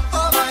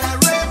over the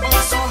rainbow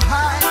so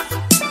high.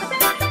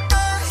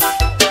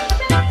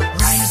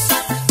 Rise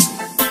up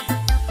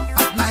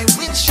at my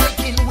wind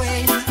shaking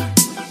wave.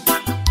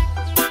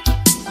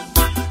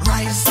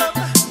 Rise up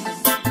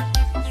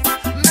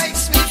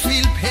makes me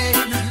feel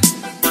pain,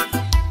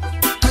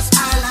 'cause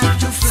I like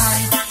to fly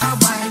a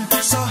while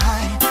so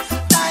high,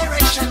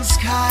 direction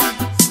sky.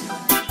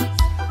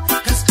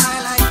 'Cause I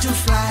like to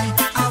fly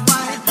a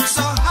while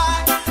so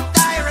high,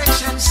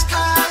 direction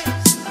sky.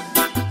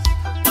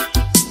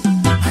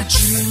 My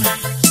dream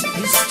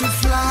is to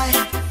fly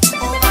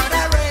over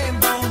the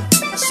rainbow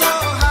so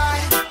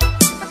high.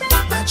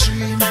 My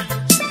dream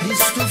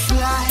is to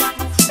fly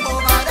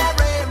over the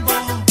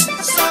rainbow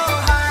so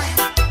high.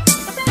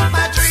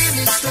 My dream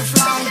is to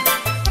fly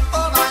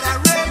over the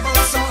rainbow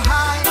so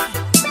high.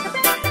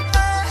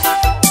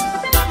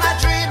 My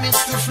dream is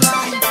to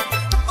fly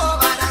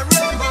over the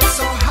rainbow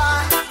so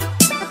high.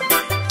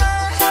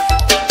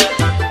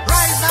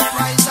 Rise up,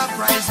 rise up,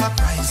 rise up,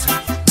 rise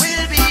up.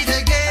 We'll beat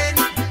again.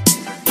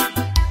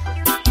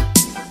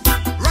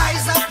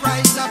 Rise up,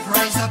 rise up,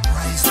 rise up,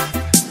 rise up.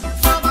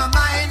 For my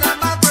mind and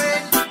my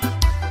brain.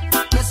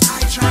 'Cause I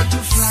try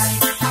to fly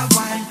a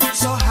while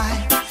so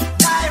high,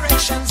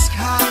 direction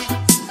sky.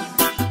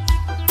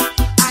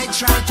 I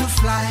try to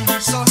fly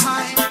so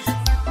high,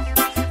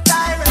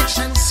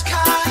 direction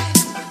sky.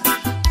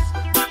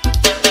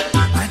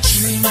 My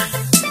dream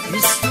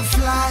is to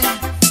fly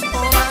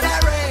over the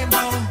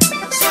rainbow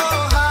so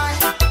high.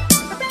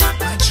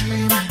 My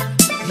dream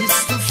is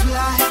to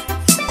fly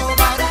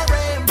over the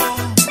rainbow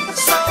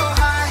so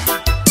high.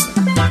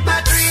 My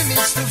dream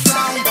is to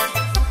fly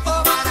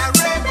over the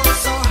rainbow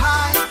so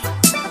high.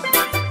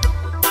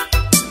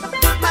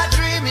 My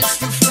dream is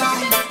to fly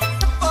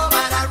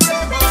over the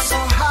rainbow so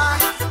high.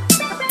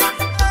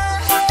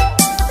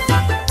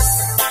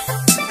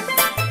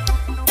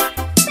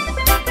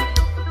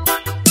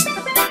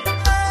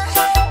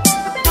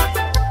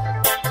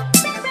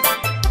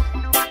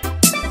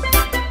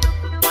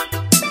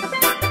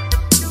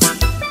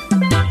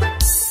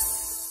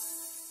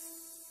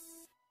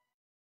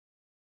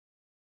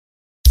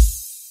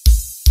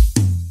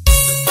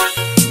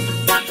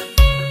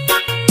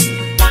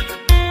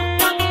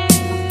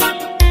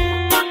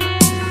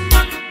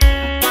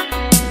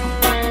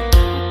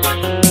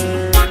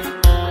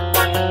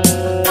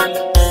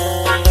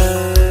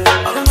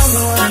 I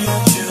remember when I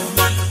met you,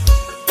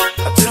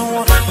 I didn't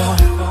wanna fall.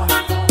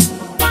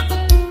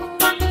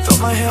 Felt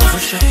my hands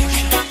were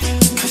shaking,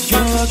 'cause you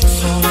looked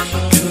so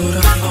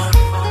beautiful.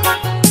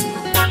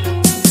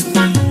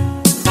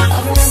 I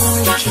remember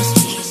when you kissed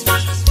me,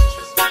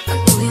 I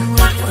knew you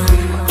would run.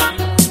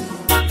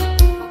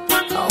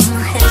 All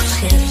my head was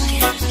hit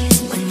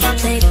when you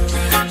played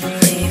my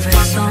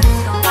favorite song.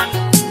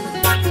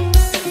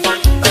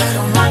 I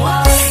don't know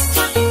why,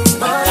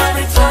 but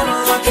every time I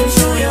look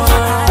into your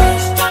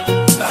eyes,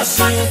 I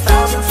see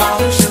 1,000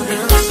 falling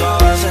shooting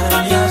stars,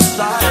 and yes,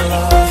 I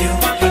love you.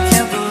 I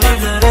can't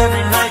believe that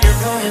every night you're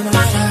by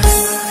my side.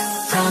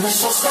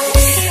 promise I'll stay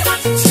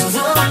till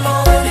the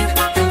morning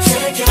and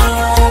take your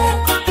hand.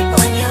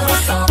 When you're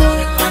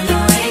falling, when the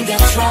rain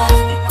gets rough,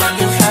 when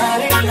you've had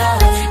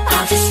enough,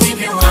 I'll just sweep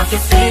you off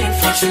your feet and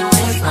fix you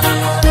with my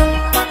love.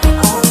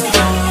 Only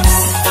you,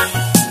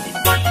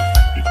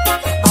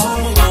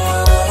 only you.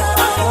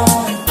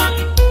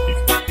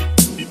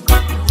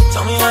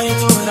 Tell me how you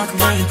do it, I can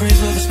barely breathe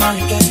with the smile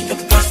you gave